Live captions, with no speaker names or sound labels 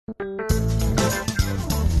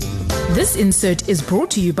This insert is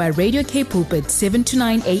brought to you by Radio K Pulpit 7 to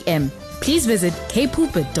 9 a.m. Please visit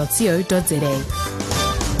kpulpit.co.za.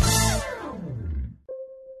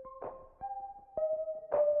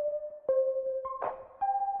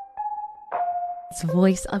 It's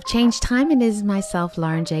Voice of Change time, and it is myself,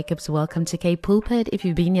 Lauren Jacobs. Welcome to K Pulpit. If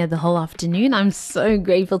you've been here the whole afternoon, I'm so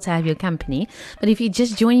grateful to have your company. But if you're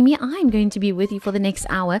just joining me, I'm going to be with you for the next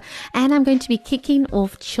hour, and I'm going to be kicking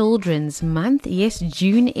off Children's Month. Yes,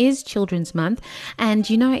 June is Children's Month, and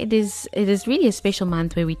you know it is really a special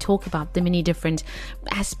month where we talk about the many different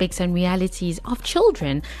aspects and realities of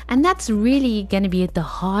children, and that's really going to be at the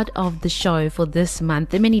heart of the show for this month.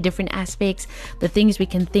 The many different aspects, the things we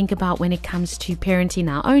can think about when it comes to parenting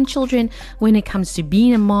our own children, when it comes to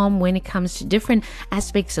being a mom, when it comes to different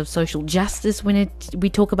aspects of social justice, when we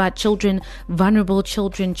talk about children, vulnerable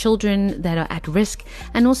children, children that are at risk,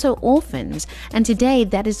 and also orphans. And today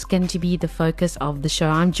that is going to be the focus of the show.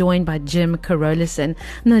 I'm joined by Carolissen.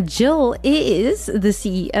 Now, Jill is the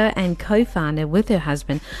CEO and co-founder with her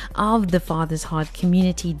husband of the Father's Heart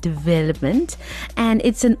Community Development, and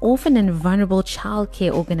it's an orphan and vulnerable childcare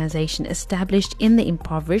organization established in the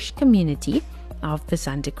impoverished community of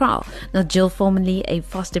Fisantekraal. Now, Jill, formerly a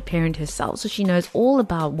foster parent herself, so she knows all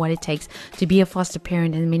about what it takes to be a foster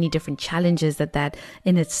parent and many different challenges that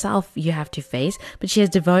in itself you have to face. But she has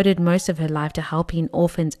devoted most of her life to helping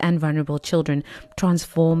orphans and vulnerable children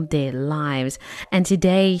transform their lives. And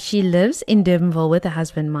today she lives in Durbanville with her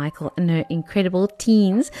husband Michael and her incredible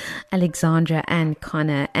teens, Alexandra and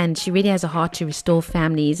Connor. And she really has a heart to restore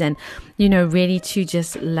families and, you know, really to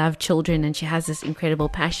just love children. And she has this incredible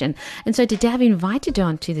passion. And so today I've invited her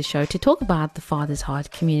onto the show to talk about the Father's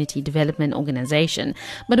Heart Community Development Organization,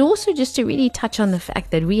 but also just to really touch on the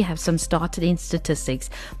fact that we have some startling statistics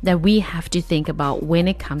that we have to think about when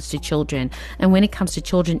it comes to children and when it comes to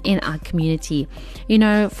children in our community. You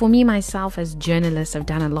know, for me, myself as a journalist, I've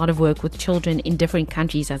done a lot of work with children in different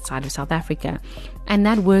countries outside of South Africa. And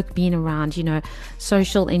that work being around, you know,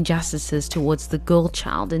 social injustices towards the girl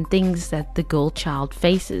child and things that the girl child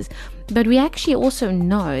faces. But we actually also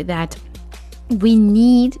know that we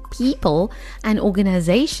need people and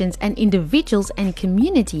organizations and individuals and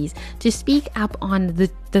communities to speak up on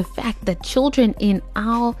the fact that children in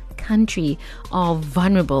our country are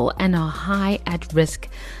vulnerable and are high at risk.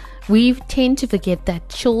 We tend to forget that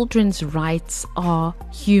children's rights are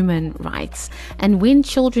human rights. And when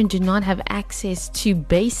children do not have access to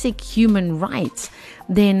basic human rights,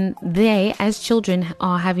 then they, as children,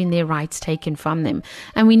 are having their rights taken from them.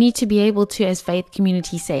 And we need to be able to, as faith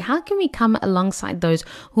communities, say, how can we come alongside those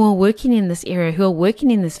who are working in this area, who are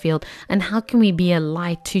working in this field, and how can we be a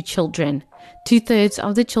light to children? 2/3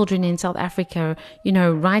 of the children in South Africa, you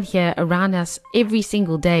know, right here around us every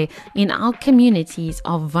single day in our communities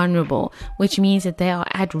are vulnerable, which means that they are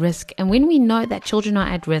at risk. And when we know that children are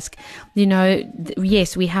at risk, you know,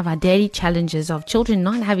 yes, we have our daily challenges of children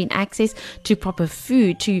not having access to proper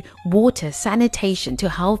food, to water, sanitation, to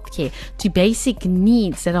healthcare, to basic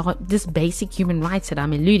needs that are just basic human rights that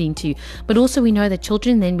I'm alluding to. But also we know that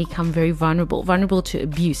children then become very vulnerable to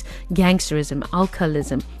abuse, gangsterism,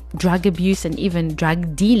 alcoholism, drug abuse, and even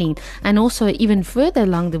drug dealing. And also even further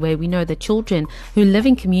along the way, we know that children who live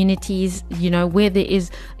in communities, you know, where there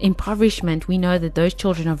is impoverishment, we know that those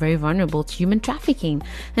children are very vulnerable to human trafficking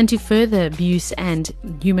and to further abuse and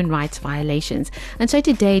human rights violations. And so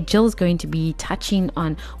today Jill is going to be touching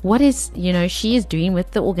on what is, you know, she is doing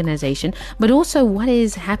with the organization, but also what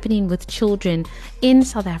is happening with children in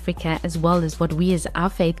South Africa, as well as what we as our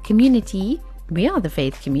faith community. We are the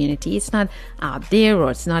faith community. It's not out there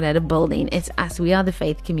or it's not at a building. It's us. We are the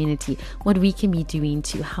faith community. What we can be doing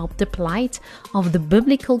to help the plight of the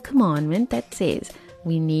biblical commandment that says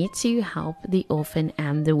we need to help the orphan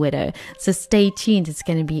and the widow. So stay tuned. It's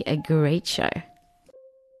going to be a great show.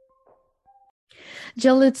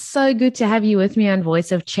 Jill, it's so good to have you with me on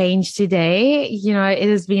Voice of Change today. You know, it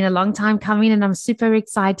has been a long time coming and I'm super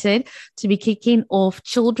excited to be kicking off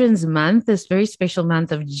Children's Month, this very special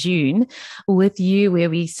month of June with you, where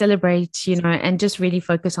we celebrate, you know, and just really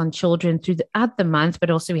focus on children throughout the month, but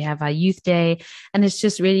also we have our Youth Day. And it's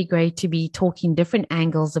just really great to be talking different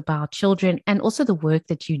angles about children and also the work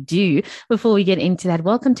that you do. Before we get into that,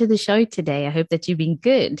 welcome to the show today. I hope that you've been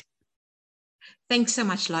good. Thanks so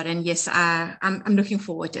much, Lauren. Yes, I'm looking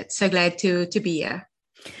forward to it. So glad to be here.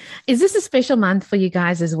 Is this a special month for you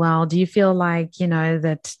guys as well? Do you feel like, you know,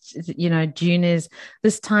 that, you know, June is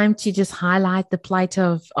this time to just highlight the plight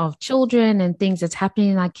of children and things that's happening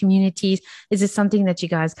in our communities? Is this something that you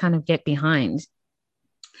guys kind of get behind?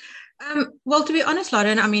 Well, to be honest,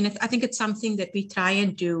 Lauren, I mean, I think it's something that we try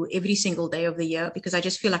and do every single day of the year because I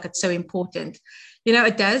just feel like it's so important.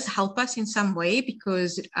 It does help us in some way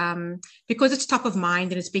because it's top of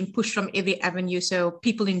mind and it's being pushed from every avenue. So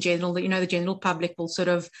people in general, the general public will sort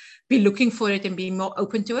of be looking for it and be more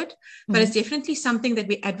open to it. But it's definitely something that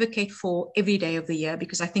we advocate for every day of the year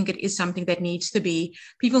because I think it is something that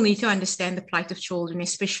people need to understand the plight of children,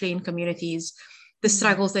 especially in communities, the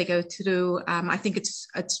struggles they go through. I think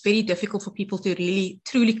it's very difficult for people to really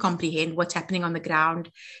truly comprehend what's happening on the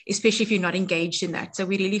ground, especially if you're not engaged in that. So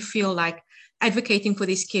we really feel like advocating for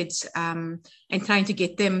these kids and trying to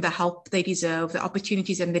get them the help they deserve, the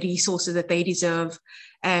opportunities and the resources that they deserve,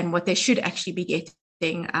 and what they should actually be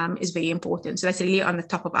getting is very important. So that's really on the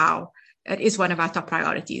top of it is one of our top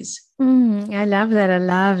priorities. I love that. I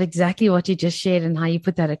love exactly what you just shared and how you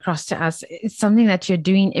put that across to us. It's something that you're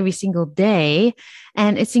doing every single day,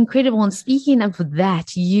 and it's incredible. And speaking of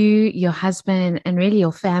that, your husband, and really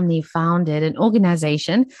your family founded an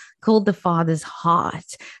organization called The Father's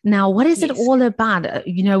Heart. Now, what is it all about?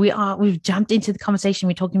 We've jumped into the conversation.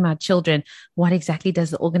 We're talking about children. What exactly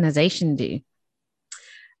does the organization do?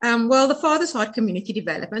 Well, the Father's Heart Community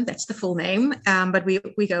Development, that's the full name, but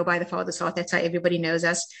we go by the Father's Heart, that's how everybody knows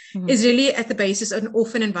us, is really at the basis an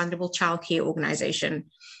orphan and vulnerable child care organization.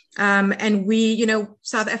 And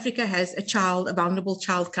South Africa has a vulnerable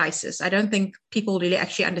child crisis. I don't think people really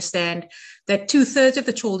actually understand that 2/3 of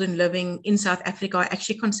the children living in South Africa are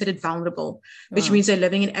actually considered vulnerable, which means they're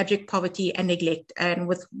living in abject poverty and neglect and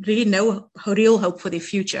with really no real hope for their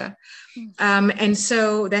future. And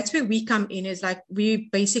so that's where we come in, is like we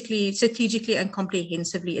basically strategically and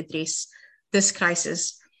comprehensively address this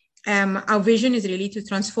crisis. Our vision is really to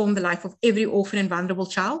transform the life of every orphan and vulnerable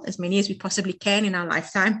child, as many as we possibly can in our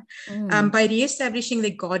lifetime, by reestablishing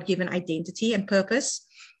their God-given identity and purpose,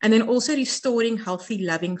 and then also restoring healthy,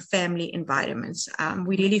 loving family environments.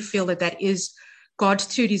 We really feel that is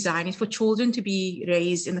God's true design, is for children to be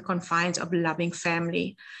raised in the confines of a loving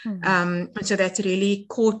family. And so that's really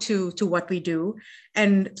core to what we do.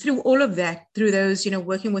 And through all of that, through those,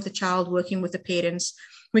 working with the child, working with the parents,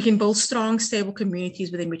 we can build strong, stable communities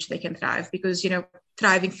within which they can thrive because,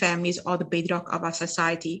 thriving families are the bedrock of our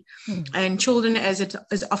society. And children, as it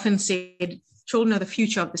is often said, children are the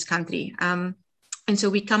future of this country. And so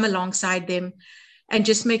we come alongside them and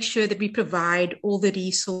just make sure that we provide all the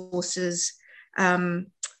resources and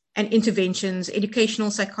interventions,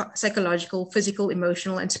 educational, psychological, physical,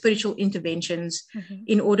 emotional, and spiritual interventions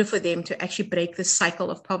in order for them to actually break the cycle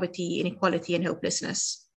of poverty, inequality, and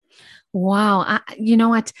hopelessness. Wow. You know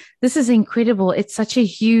what? This is incredible. It's such a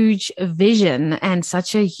huge vision and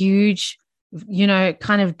such a huge,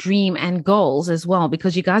 kind of dream and goals as well,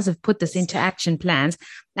 because you guys have put this into action plans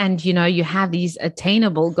and, you have these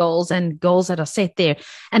attainable goals and goals that are set there.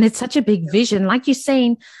 And it's such a big vision. Like you're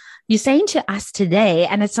saying to us today,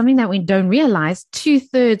 and it's something that we don't realize,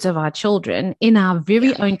 2/3 of our children in our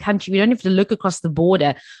very own country, we don't have to look across the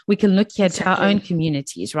border. We can look here to our own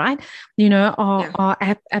communities, right? Are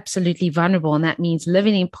absolutely vulnerable. And that means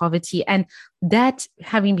living in poverty. And that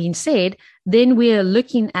having been said, then we're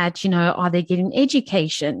looking at, are they getting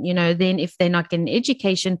education? Then if they're not getting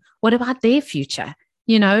education, what about their future?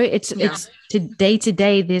 It's day to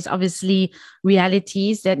day. There's obviously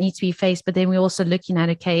realities that need to be faced, but then we're also looking at,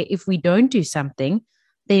 okay, if we don't do something,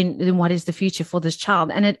 then what is the future for this child?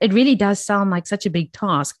 And it really does sound like such a big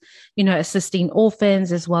task, assisting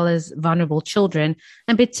orphans as well as vulnerable children,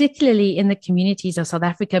 and particularly in the communities of South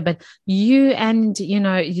Africa. But you and,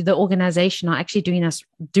 the organization are actually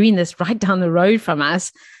doing this right down the road from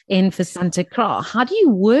us in Fisantekraal. How do you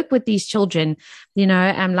work with these children?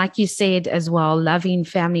 Like you said as well, loving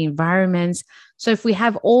family environments. So if we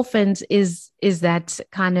have orphans, is that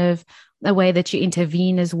kind of a way that you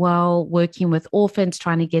intervene as well, working with orphans,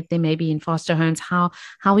 trying to get them maybe in foster homes? How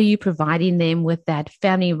are you providing them with that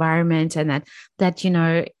family environment and that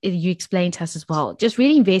you explained to us as well, just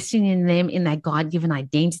really investing in them in that God-given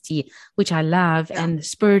identity, which I love, and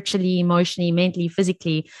spiritually, emotionally, mentally,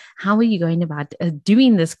 physically. How are you going about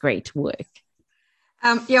doing this great work?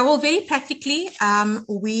 Well, very practically,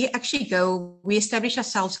 we establish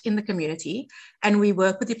ourselves in the community and we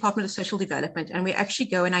work with the Department of Social Development, and we actually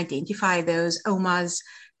go and identify those OMAs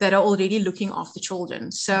that are already looking after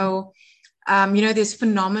children. So, there's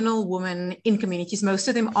phenomenal women in communities. Most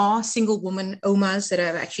of them are single woman OMAs that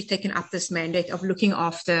have actually taken up this mandate of looking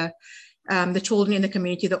after the children in the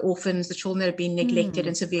community, the orphans, the children that have been neglected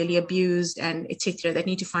and severely abused and etc. that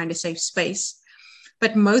need to find a safe space.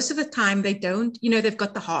 But most of the time they don't, they've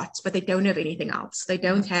got the hearts, but they don't have anything else. They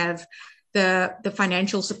don't have the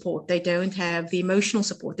financial support. They don't have the emotional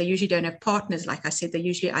support. They usually don't have partners. Like I said, they're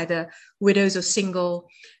usually either widows or single.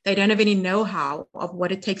 They don't have any know-how of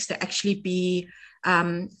what it takes to actually be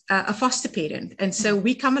a foster parent. And so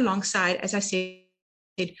we come alongside, as I said,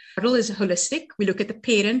 the model is holistic. We look at the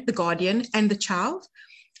parent, the guardian, and the child.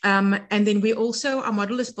 And then our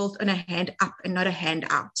model is built on a hand up and not a hand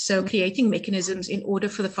out. So creating mechanisms in order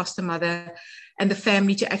for the foster mother and the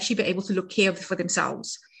family to actually be able to look care for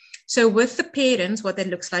themselves. So with the parents, what that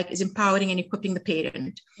looks like is empowering and equipping the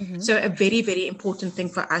parent. So a very, very important thing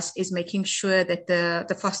for us is making sure that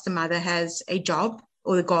the foster mother has a job,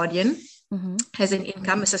 or the guardian has an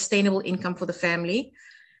income, a sustainable income for the family.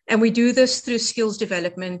 And we do this through skills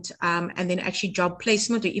development and then actually job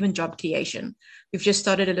placement or even job creation. We've just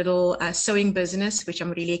started a little sewing business, which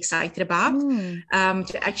I'm really excited about,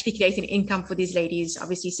 to actually create an income for these ladies.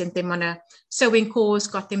 Obviously, sent them on a sewing course,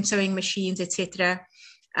 got them sewing machines, etc.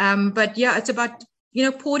 But yeah, it's about,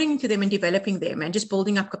 pouring into them and developing them and just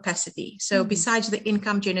building up capacity. So besides the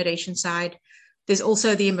income generation side, there's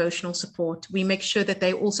also the emotional support. We make sure that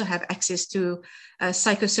they also have access to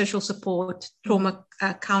psychosocial support, trauma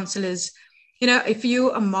counselors. If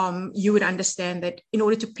you're a mom, you would understand that in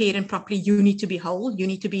order to parent properly, you need to be whole, you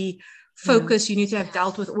need to be focused, you need to have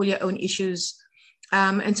dealt with all your own issues.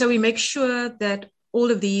 And so we make sure that all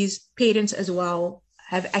of these parents as well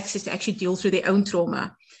have access to actually deal through their own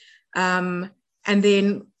trauma. And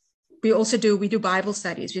then we do Bible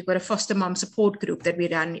studies. We've got a foster mom support group that we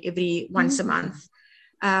run once a month.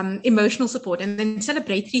 Emotional support, and then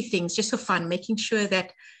celebratory things just for fun, making sure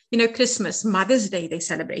that, Christmas, Mother's Day, they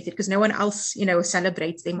celebrate it because no one else,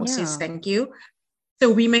 celebrates them or says thank you.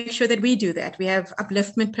 So we make sure that we do that. We have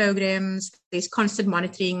upliftment programs. There's constant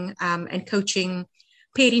monitoring and coaching,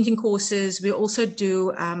 parenting courses. We also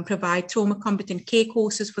do provide trauma competent care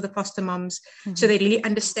courses for the foster moms, so they really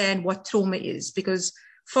understand what trauma is, because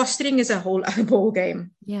fostering is a whole other ball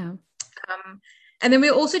game. Yeah. And then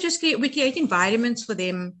we also we create environments for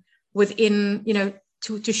them within,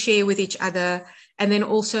 to share with each other, and then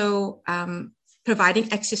also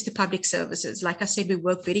providing access to public services. Like I said, we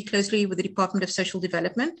work very closely with the Department of Social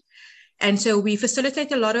Development. And so we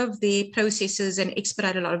facilitate a lot of their processes and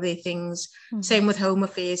expedite a lot of their things. Same with Home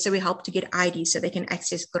Affairs. So we help to get ID so they can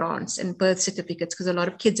access grants and birth certificates, because a lot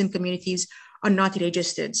of kids in communities are not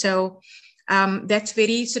registered. So that's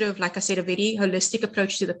very sort of, like I said, a very holistic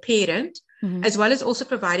approach to the parent, as well as also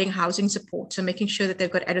providing housing support. So making sure that they've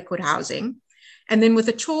got adequate housing. And then with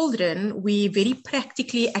the children, we very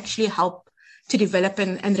practically actually help to develop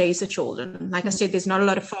and raise the children. Like I said, there's not a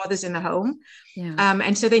lot of fathers in the home.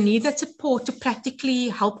 And so they need that support to practically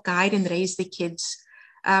help guide and raise the kids.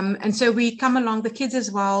 And so we come along the kids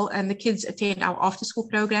as well, and the kids attend our after school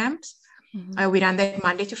programs. We run that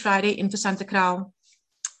Monday to Friday in Fisantekraal.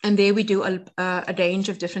 And there we do a range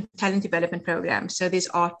of different talent development programs. So there's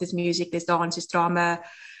art, there's music, there's dance, there's drama,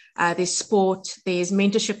 there's sport, there's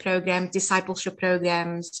mentorship programs, discipleship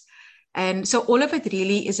programs. And so all of it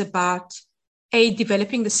really is about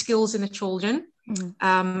developing the skills in the children,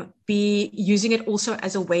 be using it also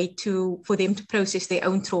as a way for them to process their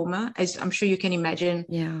own trauma. As I'm sure you can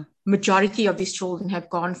imagine, majority of these children have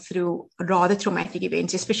gone through rather traumatic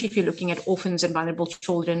events, especially if you're looking at orphans and vulnerable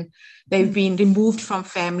children. They've been removed from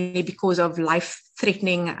family because of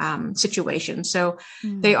life-threatening situations. So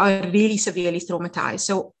they are really severely traumatized.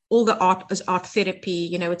 So all the art is art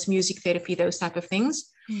therapy, it's music therapy, those type of things.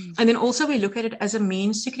 And then also we look at it as a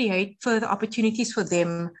means to create further opportunities for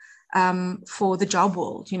them for the job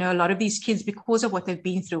world. A lot of these kids, because of what they've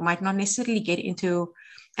been through, might not necessarily get into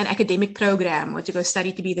an academic program or to go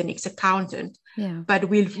study to be the next accountant. But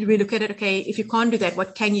we look at it, okay, if you can't do that,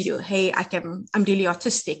 what can you do? Hey, I'm really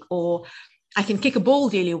autistic, or I can kick a ball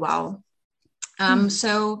really well.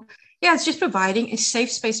 So yeah, it's just providing a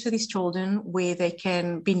safe space for these children where they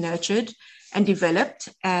can be nurtured and developed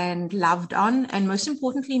and loved on, and most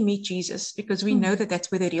importantly, meet Jesus, because we know that that's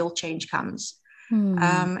where the real change comes.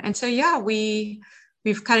 And so, yeah, we've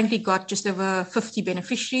currently got just over 50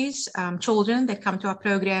 beneficiaries, children that come to our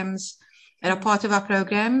programs, that are part of our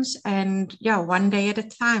programs, and yeah, one day at a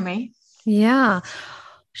time, eh? Yeah,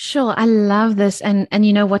 sure. I love this. And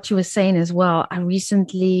what you were saying as well. I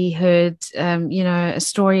recently heard, a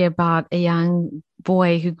story about a young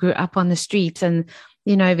boy who grew up on the streets, and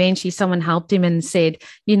eventually someone helped him and said,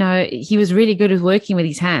 he was really good at working with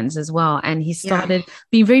his hands as well. And he started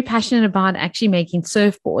being very passionate about actually making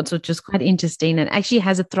surfboards, which was quite interesting, and actually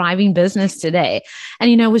has a thriving business today. And,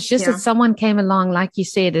 it was just that someone came along, like you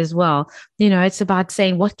said as well. It's about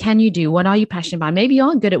saying, what can you do? What are you passionate about? Maybe you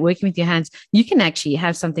aren't good at working with your hands. You can actually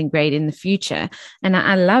have something great in the future. And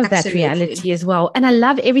I love that reality as well. And I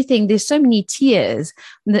love everything. There's so many tiers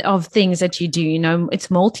of things that you do, it's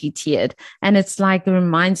multi-tiered. And it's like, it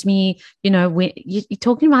reminds me, when you're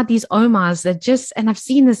talking about these Omas that and I've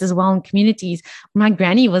seen this as well in communities. My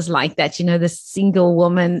granny was like that, this single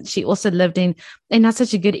woman. She also lived in not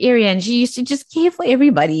such a good area. And she used to just care for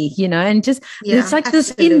everybody, and just, it's like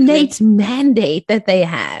this innate mandate that they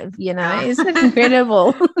have, Isn't it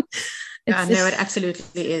incredible? No, it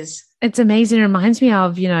absolutely is. It's amazing. It reminds me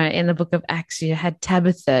of, in the book of Acts, you had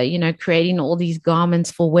Tabitha, creating all these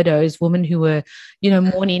garments for widows, women who were,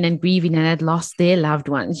 mourning and grieving and had lost their loved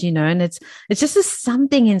ones, and it's just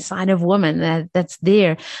something inside of women that's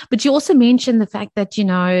there. But you also mentioned the fact that,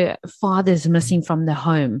 fathers missing from the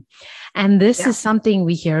home. And this is something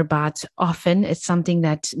we hear about often. It's something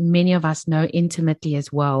that many of us know intimately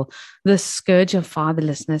as well, the scourge of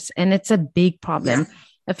fatherlessness. And it's a big problem.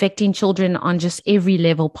 Affecting children on just every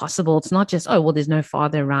level possible. It's not just, there's no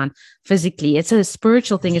father around physically. It's a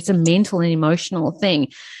spiritual thing. It's a mental and emotional thing.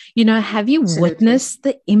 Have you witnessed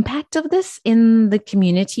the impact of this in the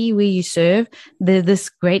community where you serve, this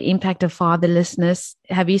great impact of fatherlessness?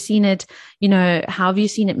 Have you seen it, how have you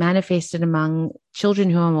seen it manifested among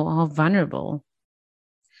children who are vulnerable?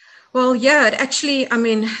 Well, it actually,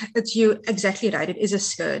 it's you exactly right. It is a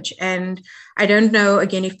scourge. And I don't know,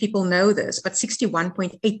 again, if people know this, but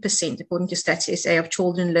 61.8%, according to Stats SA, of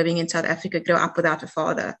children living in South Africa grow up without a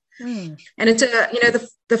father. And it's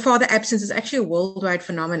the father absence is actually a worldwide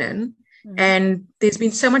phenomenon. And there's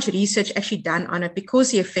been so much research actually done on it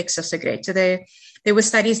because the effects are so great. So there were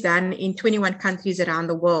studies done in 21 countries around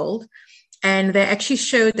the world. And they actually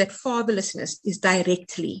showed that fatherlessness is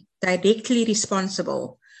directly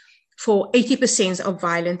responsible for 80% of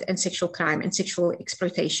violent and sexual crime and sexual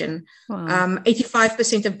exploitation,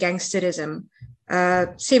 85% of gangsterism,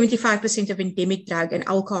 75% of endemic drug and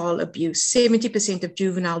alcohol abuse, 70% of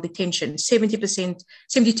juvenile detention,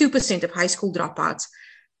 72% of high school dropouts,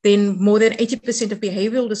 then more than 80% of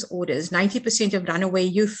behavioral disorders, 90% of runaway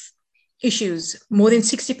youth issues, more than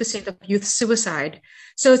 60% of youth suicide.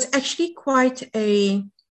 So it's actually quite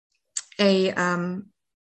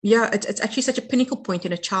it's actually such a pinnacle point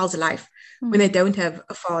in a child's life when they don't have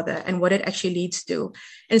a father and what it actually leads to.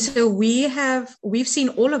 And so we've seen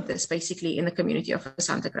all of this basically in the community of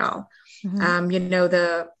Fisantekraal.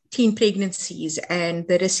 The teen pregnancies and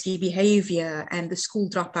the risky behavior and the school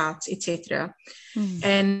dropouts, etc.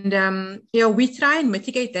 And, we try and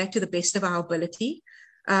mitigate that to the best of our ability.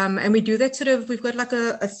 And we do that we've got like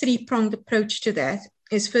a three-pronged approach to that.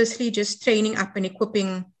 Is firstly just training up and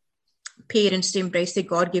equipping parents to embrace their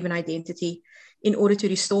God-given identity in order to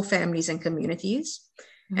restore families and communities.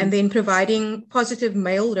 And then providing positive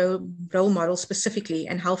male role models specifically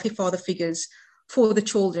and healthy father figures for the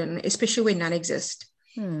children, especially when none exist,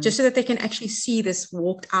 just so that they can actually see this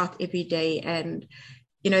walked out every day. And,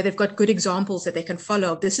 they've got good examples that they can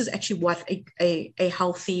follow. This is actually what a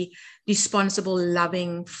healthy, responsible,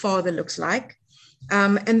 loving father looks like.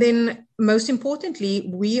 And then most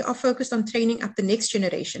importantly, we are focused on training up the next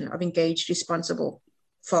generation of engaged, responsible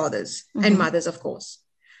fathers and mothers, of course.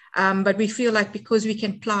 But we feel like because we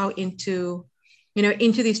can plow into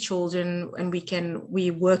these children and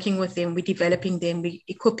we're working with them, we're developing them, we're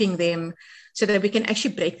equipping them so that we can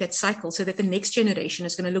actually break that cycle so that the next generation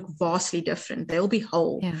is going to look vastly different. They'll be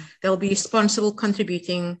whole. They'll be responsible,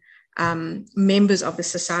 contributing members of the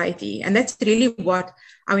society. And that's really what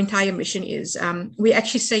our entire mission is. We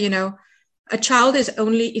actually say, a child is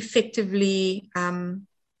only effectively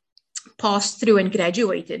passed through and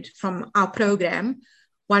graduated from our program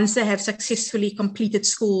once they have successfully completed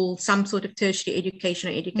school, some sort of tertiary education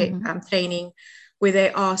or training, where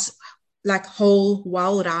they are like whole,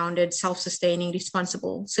 well-rounded, self-sustaining,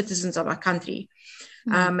 responsible citizens of our country.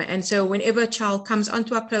 And so whenever a child comes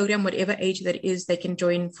onto our program, whatever age that is, they can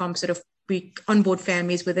join from we onboard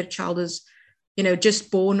families, whether a child is,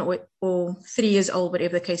 just born or 3 years old,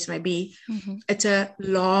 whatever the case may be. It's a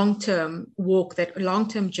long-term walk, that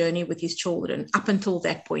long-term journey with these children up until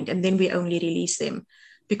that point. And then we only release them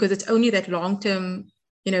because it's only that long-term,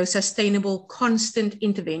 sustainable, constant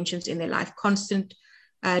interventions in their life, constant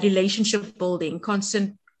relationship building,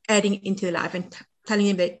 constant adding into their life and telling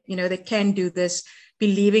them that, they can do this,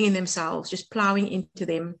 believing in themselves, just plowing into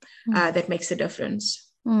them, that makes a difference.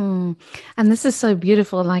 And this is so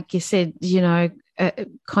beautiful. Like you said,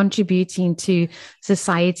 contributing to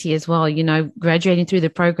society as well, graduating through the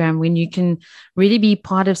program, when you can really be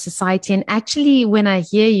part of society. And actually, when I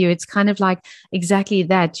hear you, it's kind of like exactly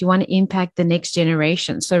that. You want to impact the next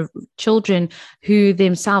generation. So children who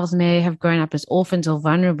themselves may have grown up as orphans or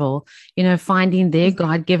vulnerable, finding their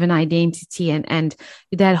God-given identity and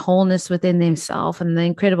that wholeness within themselves, and the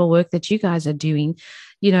incredible work that you guys are doing,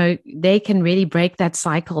 they can really break that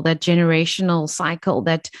cycle, that generational cycle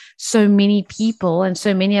that so many people and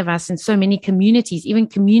so many of us in so many communities, even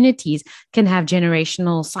communities, can have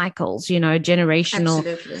generational cycles, generational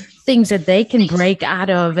Absolutely. things that they can break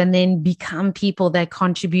out of and then become people that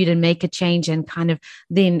contribute and make a change and kind of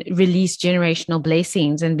then release generational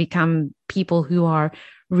blessings and become people who are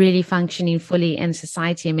really functioning fully in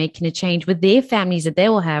society and making a change with their families that they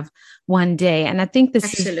will have one day. And I think this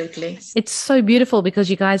it's so beautiful because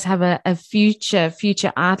you guys have a future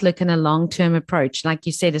outlook and a long-term approach. Like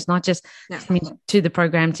you said, it's not just coming to the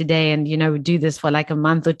program today and, do this for like a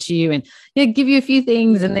month or two and give you a few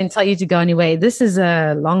things and then tell you to go on your way. This is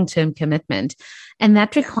a long-term commitment. And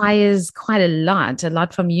that requires quite a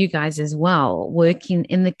lot from you guys as well, working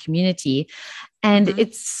in the community. And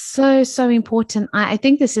it's so, so important. I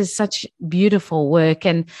think this is such beautiful work.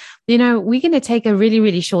 And, we're going to take a really,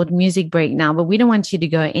 really short music break now, but we don't want you to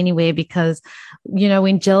go anywhere because,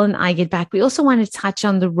 when Jill and I get back, we also want to touch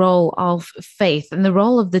on the role of faith and the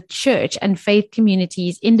role of the church and faith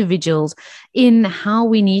communities, individuals, in how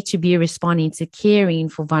we need to be responding to caring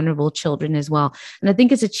for vulnerable children as well. And I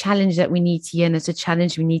think it's a challenge that we need to hear, and it's a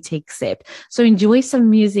challenge we need to accept. So enjoy some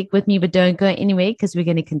music with me, but don't go anywhere because we're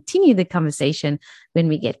going to continue the conversation when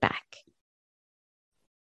we get back.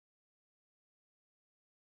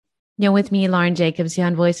 You're with me, Lauren Jacobs, here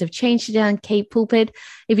on Voice of Change today on Cape Pulpit.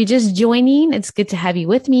 If you're just joining, it's good to have you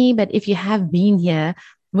with me. But if you have been here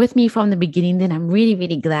with me from the beginning, then I'm really,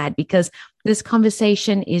 really glad because this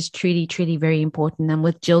conversation is truly, truly very important. I'm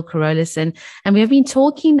with Jill Carolissen, and we have been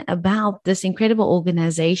talking about this incredible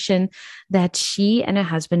organization that she and her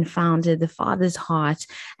husband founded, the Father's Heart.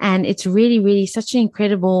 And it's really, really such an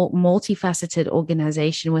incredible, multifaceted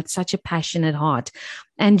organization with such a passionate heart.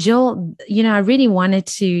 And Jill, I really wanted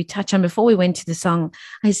to touch on, before we went to the song,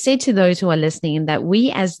 I said to those who are listening that we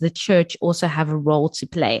as the church also have a role to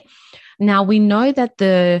play. Now, we know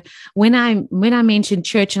that when I mention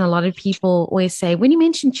church, and a lot of people always say, when you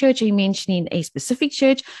mention church, are you mentioning a specific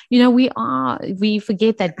church? We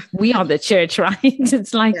forget that we are the church, right?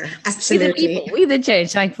 It's like, absolutely. we're the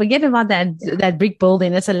church. Like, forget about that brick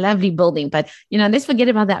building. It's a lovely building, but, let's forget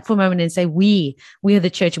about that for a moment and say, we are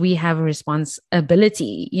the church. We have a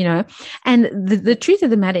responsibility, and the truth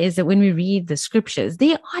of the matter is that when we read the scriptures,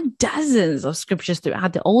 there are dozens of scriptures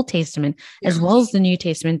throughout the Old Testament, as well as the New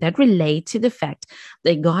Testament, that relate to the fact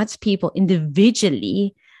that God's people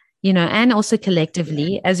individually, and also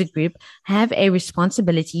collectively as a group, have a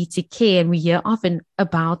responsibility to care. And we hear often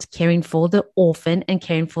about caring for the orphan and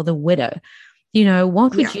caring for the widow.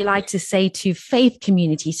 What would you like to say to faith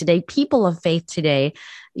communities today, people of faith today,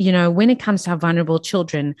 when it comes to our vulnerable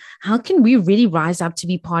children? How can we really rise up to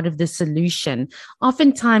be part of the solution?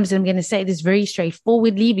 Oftentimes, I'm going to say this very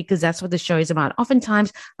straightforwardly because that's what the show is about.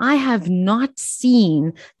 Oftentimes, I have not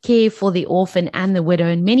seen care for the orphan and the widow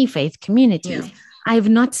in many faith communities. Yeah. I have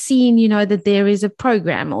not seen, that there is a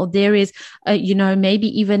program or there is, maybe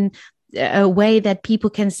even a way that people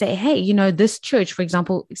can say, hey, this church, for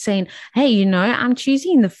example, saying, hey, I'm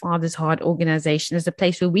choosing the Father's Heart organization as a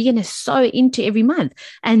place where we're going to sow into every month.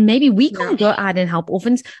 And maybe we can't go out and help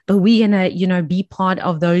orphans, but we're going to, be part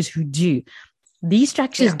of those who do. These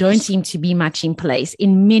structures don't seem to be much in place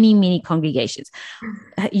in many, many congregations.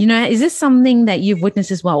 Is this something that you've witnessed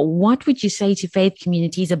as well? What would you say to faith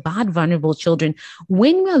communities about vulnerable children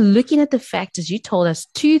when we're looking at the fact, as you told us,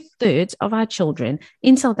 2/3 of our children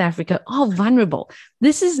in South Africa are vulnerable?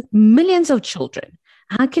 This is millions of children.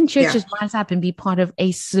 How can churches rise up and be part of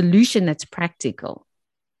a solution that's practical?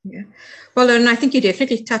 Yeah. Well, and I think you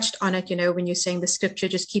definitely touched on it, when you're saying the scripture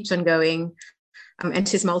just keeps on going. And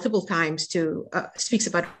says multiple times speaks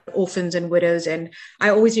about orphans and widows. And I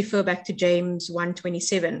always refer back to James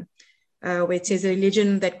 1:27, where it says, the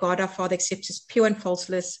religion that God our Father accepts as pure and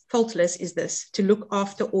faultless is this, to look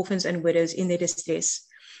after orphans and widows in their distress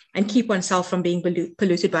and keep oneself from being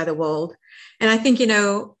polluted by the world. And I think,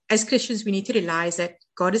 as Christians, we need to realize that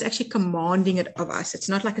God is actually commanding it of us. It's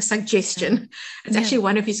not like a suggestion. It's actually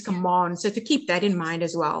one of his commands. So to keep that in mind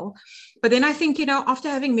as well. But then I think, after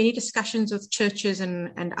having many discussions with churches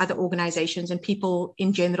and other organizations and people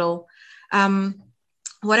in general,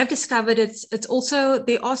 what I've discovered is also,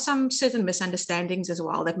 there are some certain misunderstandings as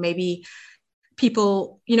well that maybe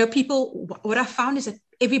people, what I found is that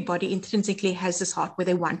everybody intrinsically has this heart where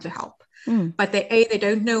they want to help, but they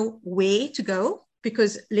don't know where to go,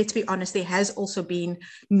 because let's be honest, there has also been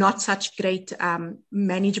not such great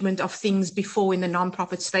management of things before in the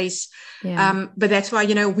nonprofit space. But that's why,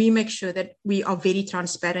 we make sure that we are very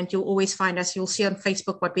transparent. You'll always find us. You'll see on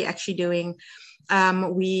Facebook what we're actually doing.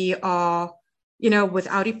 We are, with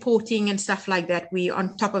our reporting and stuff like that,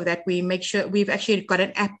 on top of that, we make sure we've actually got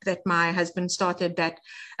an app that my husband started that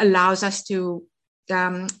allows us to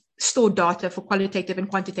store data for qualitative and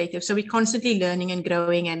quantitative. So we're constantly learning and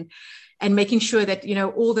growing and making sure that,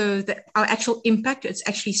 our actual impact, it's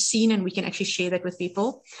actually seen and we can actually share that with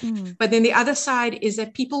people. But then the other side is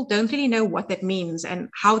that people don't really know what that means and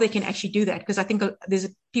how they can actually do that. Because I think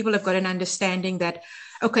people have got an understanding that,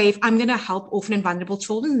 okay, if I'm going to help orphan and vulnerable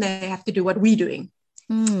children, they have to do what we're doing.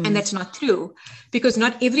 And that's not true, because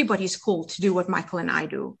not everybody is called to do what Michael and I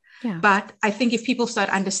do. Yeah. But I think if people start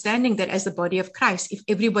understanding that as the body of Christ, if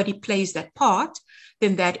everybody plays that part,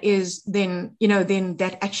 then that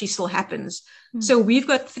actually still happens. So we've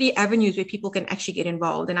got 3 avenues where people can actually get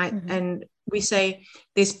involved. And we say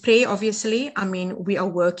there's prayer, obviously. I mean, we are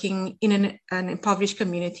working in an impoverished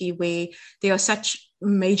community where there are such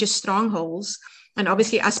major strongholds. And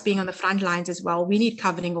obviously us being on the front lines as well, we need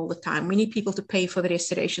covering all the time. We need people to pay for the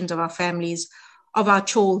restorations of our families, of our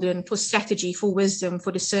children, for strategy, for wisdom,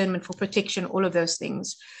 for discernment, for protection, all of those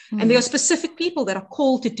things. And there are specific people that are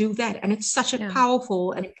called to do that. And it's such a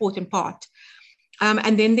powerful and important part.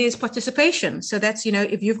 And then there's participation. So that's,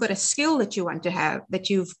 if you've got a skill that you want to have, that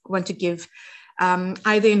you want to give,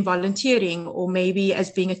 either in volunteering or maybe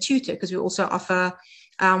as being a tutor, because we also offer,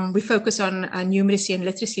 we focus on numeracy and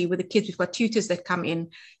literacy with the kids. We've got tutors that come in,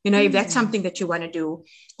 if that's something that you want to do.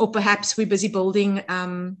 Or perhaps we're busy building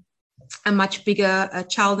a much bigger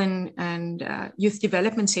child and youth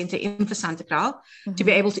development center in Fisantekraal to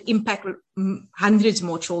be able to impact hundreds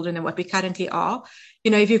more children than what we currently are.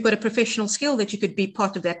 If you've got a professional skill that you could be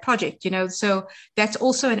part of that project, so that's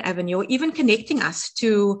also an avenue. Or even connecting us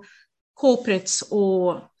to corporates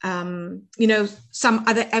or, some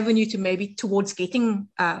other avenue to maybe towards getting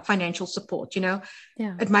financial support,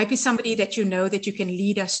 It might be somebody that that you can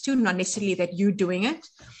lead us to, not necessarily that you're doing it.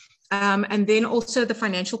 And then also the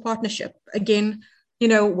financial partnership. Again,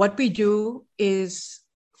 what we do is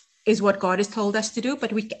what God has told us to do,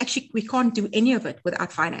 but we can't do any of it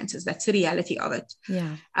without finances. That's the reality of it.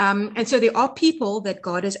 Yeah. And so there are people that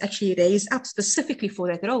God has actually raised up specifically for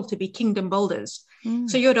that role, to be kingdom builders.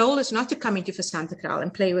 So your role is not to come into Fisantekraal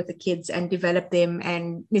and play with the kids and develop them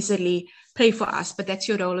and necessarily pray for us, but that's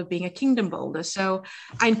your role of being a kingdom builder. So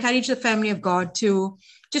I encourage the family of God to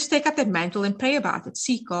just take up that mantle and pray about it,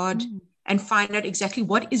 seek God and find out exactly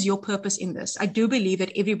what is your purpose in this. I do believe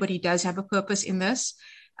that everybody does have a purpose in this,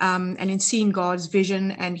 and in seeing God's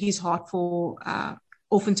vision and his heart for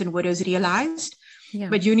orphans and widows realized. Yeah.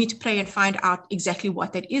 But you need to pray and find out exactly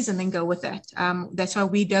what that is and then go with that. That's why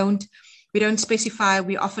we don't specify.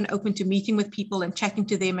 We're often open to meeting with people and chatting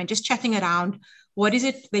to them and just chatting around. What is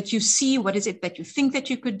it that you see? What is it that you think that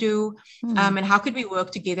you could do? And how could we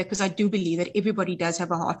work together? Because I do believe that everybody does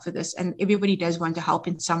have a heart for this and everybody does want to help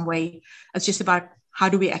in some way. It's just about how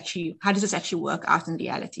does this actually work out in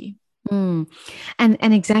reality? And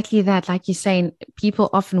exactly that, like you're saying, people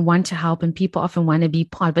often want to help and people often want to be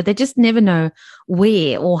part, but they just never know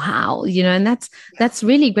where or how, and that's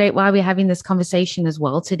really great why we're having this conversation as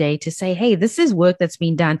well today, to say, hey, this is work that's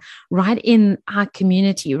been done right in our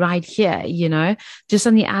community, right here, just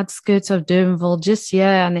on the outskirts of Durbanville, just here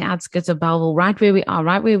on the outskirts of Bellville, right where we are,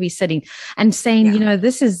 right where we're sitting, and saying,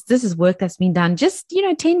 this is work that's been done just,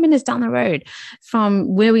 10 minutes down the road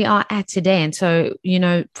from where we are at today. And so,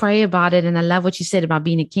 pray about it. And I love what you said about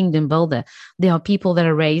being a kingdom builder. There are people that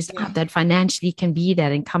are raised up that financially can be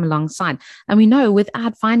that and come alongside. And we know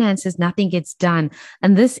without finances, nothing gets done.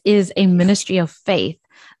 And this is a ministry of faith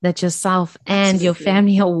that yourself and your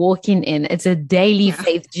family are walking in. It's a daily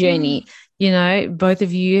faith journey. Both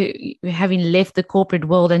of you having left the corporate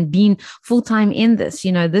world and been full-time in this,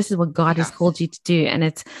 this is what God has called you to do. And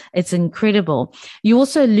it's incredible. You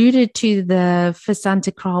also alluded to the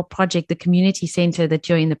Fisantekraal project, the community center that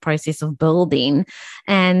you're in the process of building.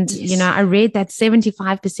 And, I read that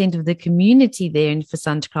 75% of the community there in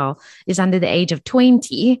Fisantekraal is under the age of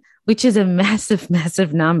 20, which is a massive,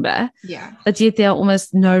 massive number. Yeah. But yet there are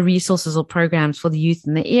almost no resources or programs for the youth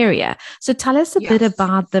in the area. So tell us a bit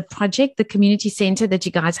about the project, the community center that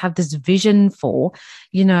you guys have this vision for.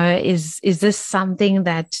 Is this something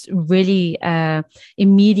that's really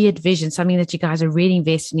immediate vision, something that you guys are really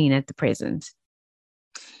investing in at the present?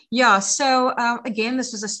 Yeah. So again,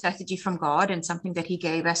 this was a strategy from God and something that he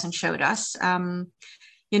gave us and showed us.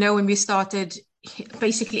 When we started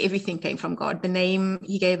basically everything came from God. The name,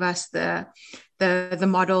 he gave us the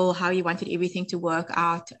model, how he wanted everything to work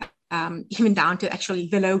out, even down to actually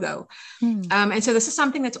the logo. And so this is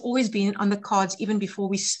something that's always been on the cards even before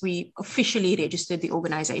we officially registered the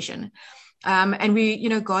organization. And we,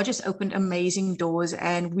 God just opened amazing doors,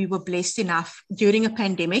 and we were blessed enough during a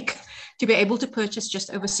pandemic to be able to purchase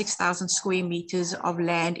just over 6,000 square meters of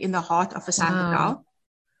land in the heart of Fisantekraal.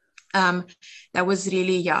 That was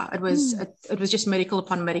really, it was just miracle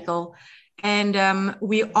upon miracle. And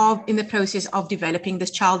we are in the process of developing this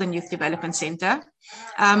Child and Youth Development Center.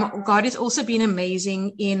 God has also been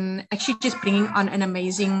amazing in actually just bringing on an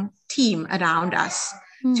amazing team around us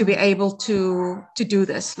to be able to do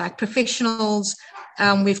this, like professionals.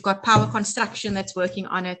 We've got Power Construction that's working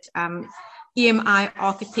on it, EMI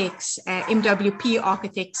architects, MWP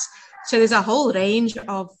architects. So there's a whole range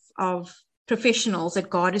of professionals that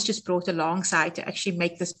God has just brought alongside to actually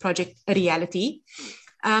make this project a reality.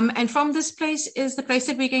 And from this place is the place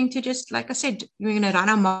that we're going to just, like I said, we're going to run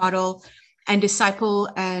our model and disciple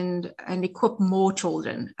and equip more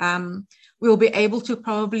children. We'll be able to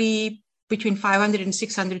probably between 500 and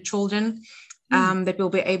 600 children that we'll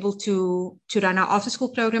be able to run our after school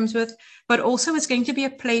programs with, but also it's going to be a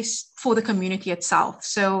place for the community itself.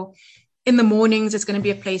 So in the mornings, it's going to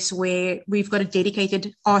be a place where we've got a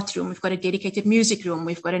dedicated art room, we've got a dedicated music room,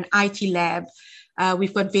 we've got an IT lab,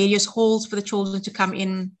 we've got various halls for the children to come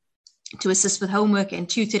in to assist with homework and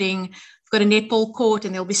tutoring. We've got a netball court,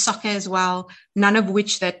 and there'll be soccer as well, none of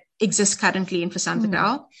which that exists currently in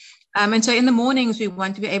Fisantekraal. And so in the mornings, we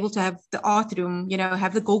want to be able to have the art room,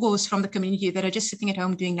 have the gogos from the community that are just sitting at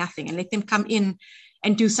home doing nothing, and let them come in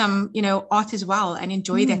and do some, art as well and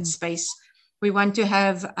enjoy that space. We want to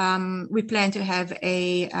have, we plan to have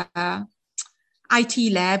a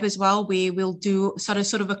IT lab as well, where we'll do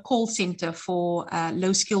sort of a call center for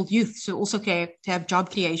low-skilled youth, so also to have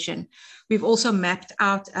job creation. We've also mapped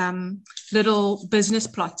out little business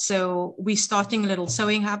plots. So we're starting a little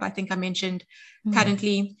sewing hub, I think I mentioned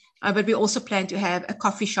currently, but we also plan to have a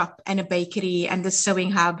coffee shop and a bakery and the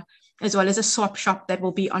sewing hub, as well as a swap shop that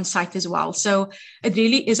will be on site as well. So it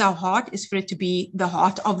really is our heart, is for it to be the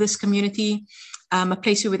heart of this community, a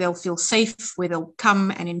place where they'll feel safe, where they'll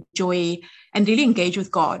come and enjoy and really engage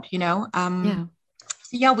with God,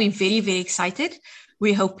 we're very, very excited.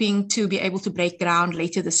 We're hoping to be able to break ground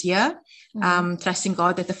later this year, trusting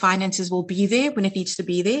God that the finances will be there when it needs to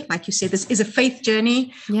be there. Like you said, this is a faith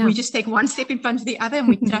journey. Yeah. We just take one step in front of the other, and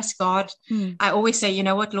we trust God. I always say, you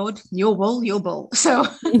know what, Lord, your will. So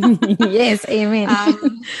yes, amen.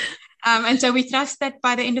 And so we trust that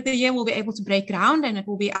by the end of the year, we'll be able to break ground, and it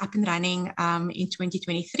will be up and running in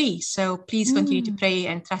 2023. So please continue to pray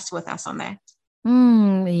and trust with us on that.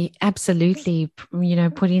 Absolutely.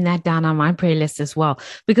 Putting that down on my prayer list as well,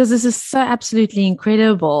 because this is so absolutely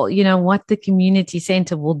incredible, what the community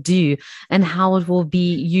center will do and how it will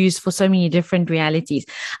be used for so many different realities.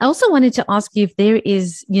 I also wanted to ask you if there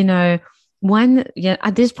is, there's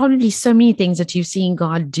probably so many things that you've seen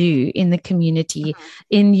God do in the community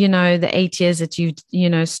in, the 8 years that you've,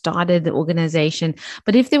 started the organization.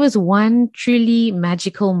 But if there was one truly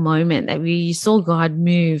magical moment that you saw God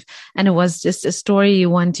move, and it was just a story you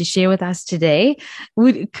want to share with us today, are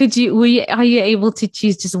you able to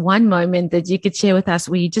choose just one moment that you could share with us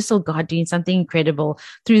where you just saw God doing something incredible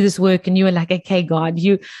through this work, and you were like, okay, God,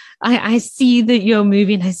 I see that you're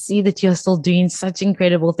moving. I see that you're still doing such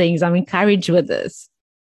incredible things. I'm encouraged with this.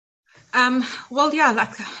 Like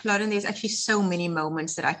Lauren, there's actually so many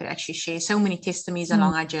moments that I could actually share, so many testimonies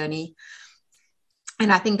along our journey.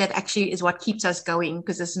 And I think that actually is what keeps us going,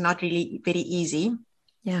 because it's not really very easy.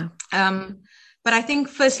 Yeah. But I think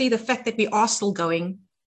firstly, the fact that we are still going,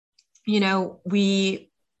 we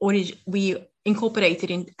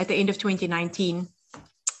incorporated at the end of 2019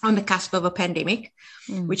 on the cusp of a pandemic,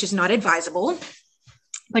 which is not advisable,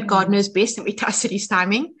 but God knows best, and we trusted his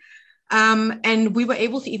timing. And we were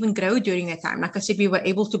able to even grow during that time. Like I said, we were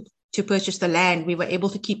able to purchase the land. We were able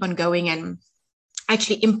to keep on going and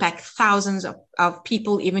actually impact thousands of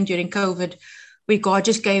people, even during COVID, where God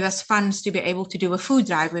just gave us funds to be able to do a food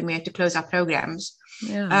drive when we had to close our programs.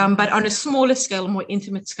 Yeah. But on a smaller scale, more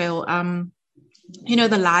intimate scale,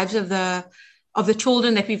 the lives of the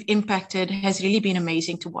children that we've impacted has really been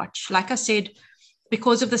amazing to watch. Like I said,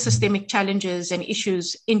 because of the systemic challenges and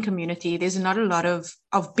issues in community, there's not a lot of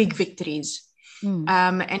big victories.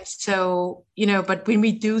 And so, but when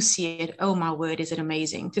we do see it, oh my word, is it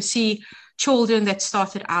amazing to see children that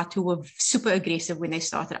started out who were super aggressive when they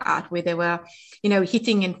started out, where they were,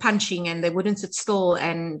 hitting and punching, and they wouldn't sit still,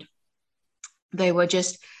 and they were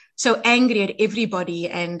just so angry at everybody.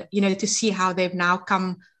 And, to see how they've now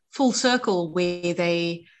come full circle where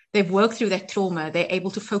they've worked through that trauma. They're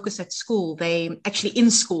able to focus at school. They actually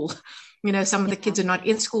in school. Some of the kids are not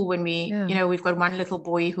in school when we've got one little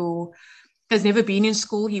boy who has never been in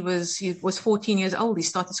school. He was 14 years old. He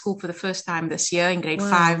started school for the first time this year in grade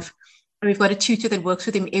 5. And we've got a tutor that works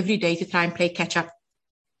with him every day to try and play catch up.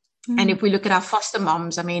 And if we look at our foster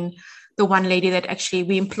moms, I mean, the one lady that actually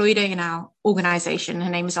we employed her in our organization,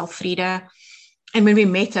 her name is Alfreda. And when we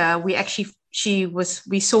met her,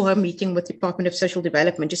 we saw her meeting with the Department of Social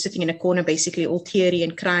Development, just sitting in a corner, basically all teary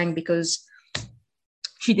and crying because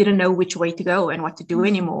she didn't know which way to go and what to do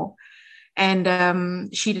anymore.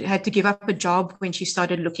 And she had to give up a job when she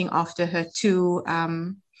started looking after her two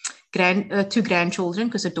grandchildren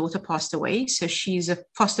because her daughter passed away. So she's a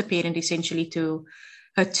foster parent essentially to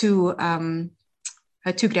her two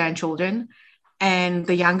grandchildren. And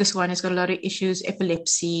the youngest one has got a lot of issues,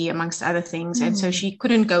 epilepsy, amongst other things. And so she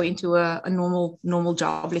couldn't go into a normal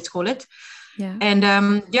job, let's call it. Yeah.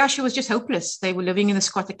 And she was just hopeless. They were living in the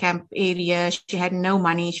squatter camp area. She had no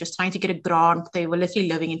money. She was trying to get a grant. They were literally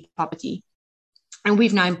living in poverty. And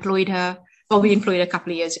we've now employed her. Well, we employed her a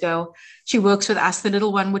couple of years ago. She works with us. The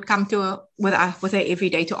little one would come with her every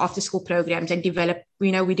day to after school programs and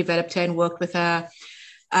we developed her and worked with her.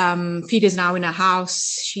 Fida's now in her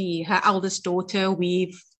house. Her eldest daughter,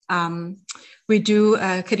 we do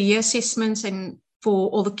career assessments and for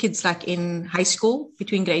all the kids like in high school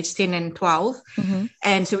between grades 10 and 12.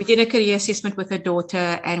 And so we did a career assessment with her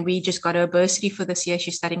daughter and we just got her a bursary for this year.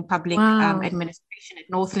 She's studying public administration at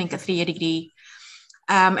Northlink, a 3-year degree.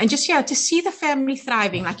 And just, to see the family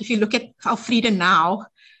thriving. Like if you look at Alfreda now,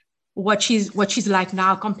 what she's like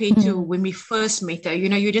now compared to when we first met her,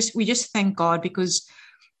 we just thank God because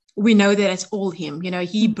we know that it's all him.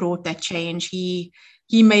 He brought that change. He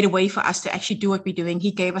made a way for us to actually do what we're doing.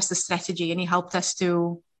 He gave us the strategy and he helped us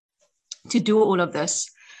to do all of this.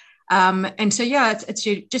 And so, it's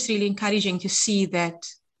just really encouraging to see that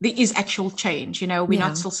there is actual change. We're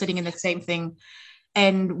not still sitting in the same thing.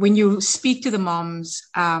 And when you speak to the moms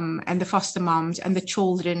and the foster moms and the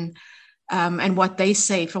children and what they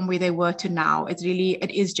say from where they were to now, it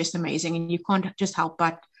is just amazing. And you can't just help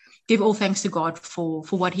but give all thanks to God for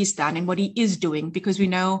what he's done and what he is doing, because we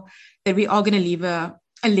know that we are going to leave a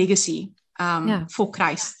legacy for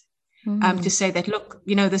Christ to say that, look,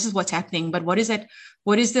 this is what's happening. But what is that?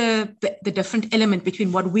 What is the different element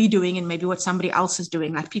between what we're doing and maybe what somebody else is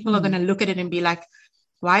doing? Like people are going to look at it and be like,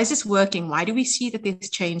 why is this working? Why do we see that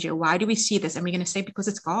there's change here? Why do we see this? And we're going to say, because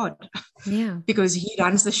it's God. Yeah. Because he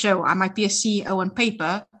runs the show. I might be a CEO on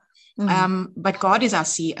paper, but God is our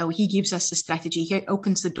CEO. He gives us the strategy. He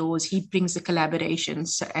opens the doors. He brings the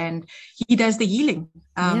collaborations and he does the healing.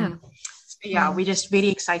 We're just very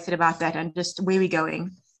excited about that and just where we're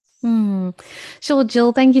going. Sure,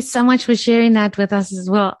 Jill, thank you so much for sharing that with us as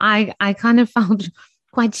well. I kind of felt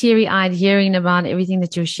quite teary-eyed hearing about everything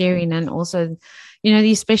that you're sharing, and also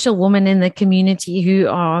these special women in the community who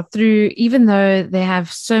are through, even though they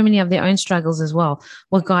have so many of their own struggles as well,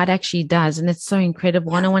 what God actually does. And it's so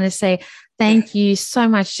incredible. And I want to say thank you so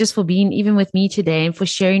much just for being even with me today and for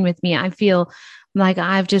sharing with me. I feel like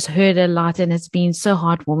I've just heard a lot and it's been so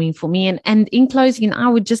heartwarming for me. And in closing, I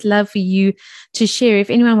would just love for you to share,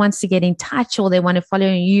 if anyone wants to get in touch or they want to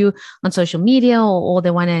follow you on social media or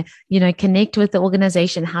they want to, connect with the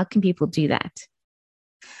organization, how can people do that?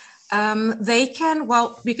 We can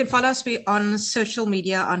follow us on social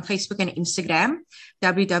media on Facebook and Instagram,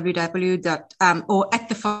 or at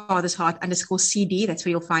thefathersheart_CD. That's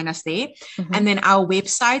where you'll find us there. And then our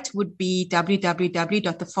website would be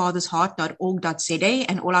www.thefathersheart.org.za,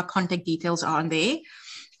 and all our contact details are on there.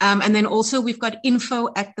 And then also we've got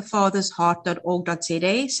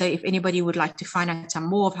info@thefathersheart.org.za. So if anybody would like to find out some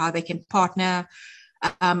more of how they can partner,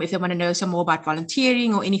 if they want to know some more about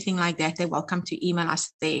volunteering or anything like that, they're welcome to email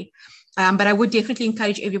us there. But I would definitely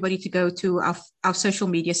encourage everybody to go to our social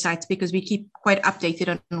media sites, because we keep quite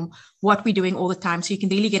updated on what we're doing all the time. So you can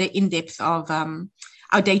really get an in-depth of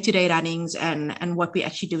our day-to-day runnings and what we're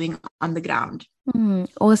actually doing on the ground.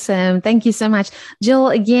 Awesome. Thank you so much. Jill,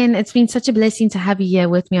 again, it's been such a blessing to have you here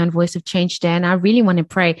with me on Voice of Change today. And I really want to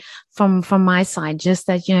pray from my side, just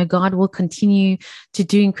that, God will continue to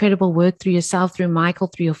do incredible work through yourself, through Michael,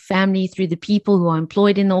 through your family, through the people who are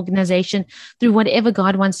employed in the organization, through whatever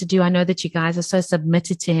God wants to do. I know that you guys are so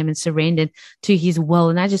submitted to him and surrendered to his will.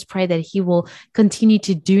 And I just pray that he will continue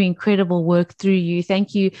to do incredible work through you.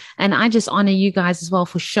 Thank you. And I just honor you guys as well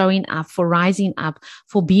for showing up, for rising up,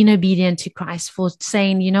 for being obedient to Christ, for for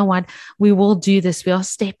saying, you know what, we will do this. We are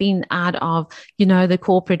stepping out of, the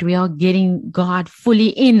corporate. We are getting God fully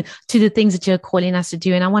in to the things that you're calling us to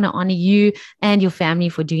do. And I want to honor you and your family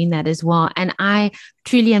for doing that as well. And I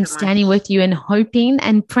truly am standing with you and hoping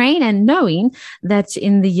and praying and knowing that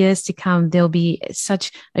in the years to come, there'll be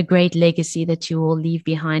such a great legacy that you will leave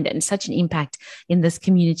behind and such an impact in this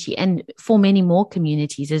community and for many more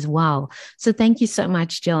communities as well. So thank you so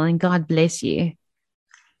much, Jill, and God bless you.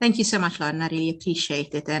 Thank you so much, Lauren. I really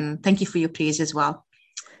appreciate it. And thank you for your prayers as well.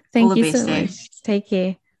 Thank you so much. Take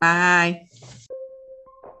care. Bye.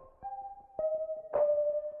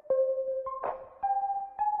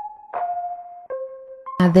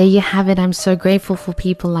 There you have it. I'm so grateful for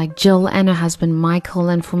people like Jill and her husband, Michael,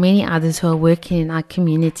 and for many others who are working in our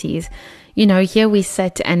communities. Here we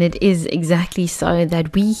sit, and it is exactly so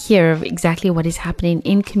that we hear of exactly what is happening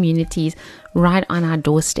in communities right on our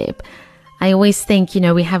doorstep. I always think,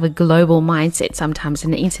 we have a global mindset sometimes,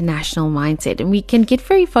 an international mindset, and we can get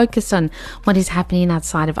very focused on what is happening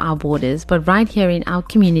outside of our borders. But right here in our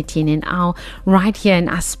community and right here in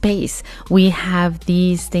our space, we have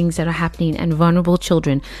these things that are happening and vulnerable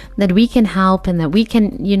children that we can help and that we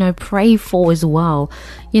can, pray for as well.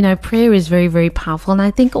 Prayer is very, very powerful. And I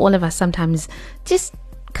think all of us sometimes just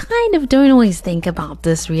kind of don't always think about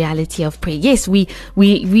this reality of prayer. Yes, we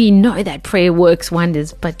know that prayer works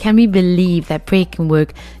wonders, but can we believe that prayer can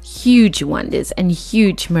work huge wonders and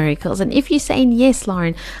huge miracles? And if you're saying, yes,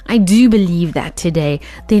 Lauren, I do believe that today,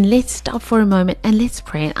 then let's stop for a moment and let's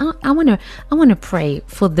pray. And I want to pray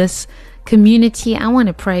for this community. I want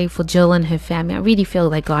to pray for Jill and her family. I really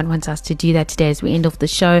feel that God wants us to do that today as we end off the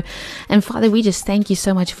show. And Father, we just thank you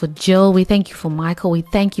so much for Jill. We thank you for Michael. We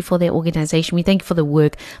thank you for their organization. We thank you for the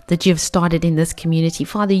work that you've started in this community.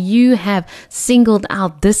 Father, you have singled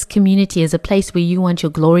out this community as a place where you want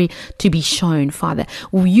your glory to be shown, Father.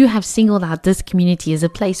 You have singled out this community as a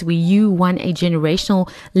place where you want a generational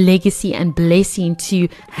legacy and blessing to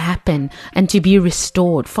happen and to be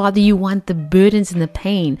restored. Father, you want the burdens and the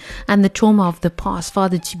pain and the trauma of the past,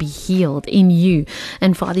 Father, to be healed in you.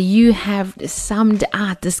 And Father, you have summed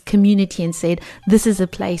out this community and said, this is a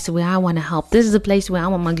place where I want to help. This is a place where I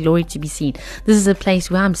want my glory to be seen. This is a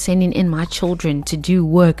place where I'm sending in my children to do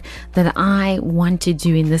work that I want to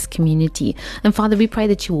do in this community. And Father, we pray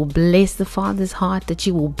that you will bless the father's heart, that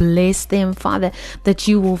you will bless them, Father, that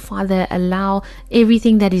you will, Father, allow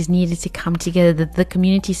everything that is needed to come together, that the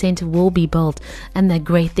community center will be built and that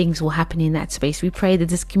great things will happen in that space. We pray that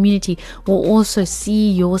this community will also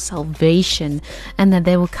see your salvation and that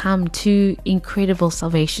they will come to incredible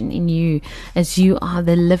salvation in you, as you are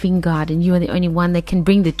the living God and you are the only one that can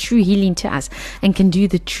bring the true healing to us and can do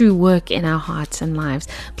the true work in our hearts and lives.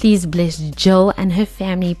 Please bless Jill and her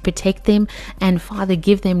family, protect them, and Father,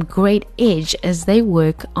 give them great edge as they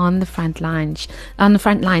work on the front lines,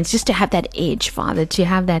 just to have that edge, Father, to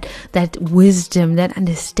have that wisdom, that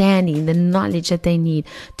understanding, the knowledge that they need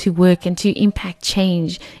to work and to impact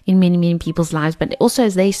change in many people's lives, but also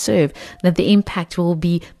as they serve, that the impact will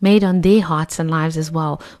be made on their hearts and lives as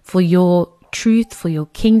well, for your truth, for your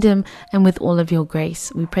kingdom, and with all of your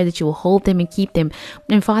grace. We pray that you will hold them and keep them.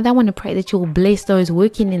 And Father, I want to pray that you will bless those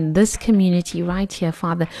working in this community right here,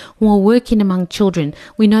 Father, who are working among children.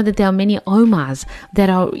 We know that there are many Omas that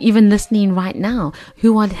are even listening right now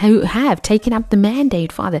who have taken up the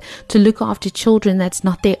mandate, Father, to look after children that's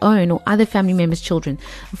not their own or other family members' children.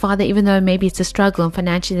 Father, even though maybe it's a struggle and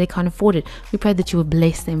financially they can't afford it, we pray that you will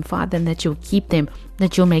bless them, Father, and that you will keep them,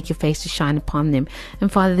 that you'll make your face to shine upon them.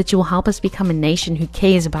 And Father, that you will help us become a nation who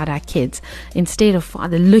cares about our kids. Instead of,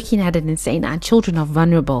 Father, looking at it and saying our children are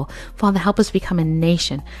vulnerable, Father, help us become a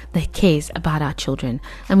nation that cares about our children.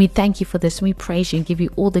 And we thank you for this, and we praise you and give you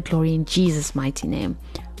all the glory in Jesus' mighty name.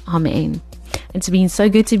 Amen. It's been so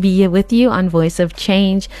good to be here with you on Voice of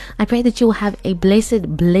Change. I pray that you will have a blessed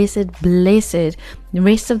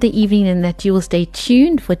rest of the evening, and that you will stay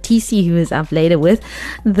tuned for TC, who is up later with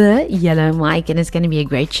the yellow mic, and it's going to be a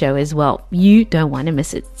great show as well. You don't want to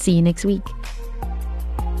miss it. See you next week.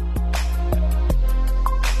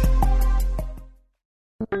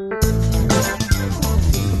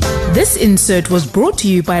 This insert was brought to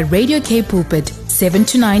you by Radio K Pulpit, 7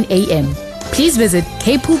 to 9 a.m. Please visit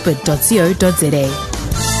kpulpit.co.za.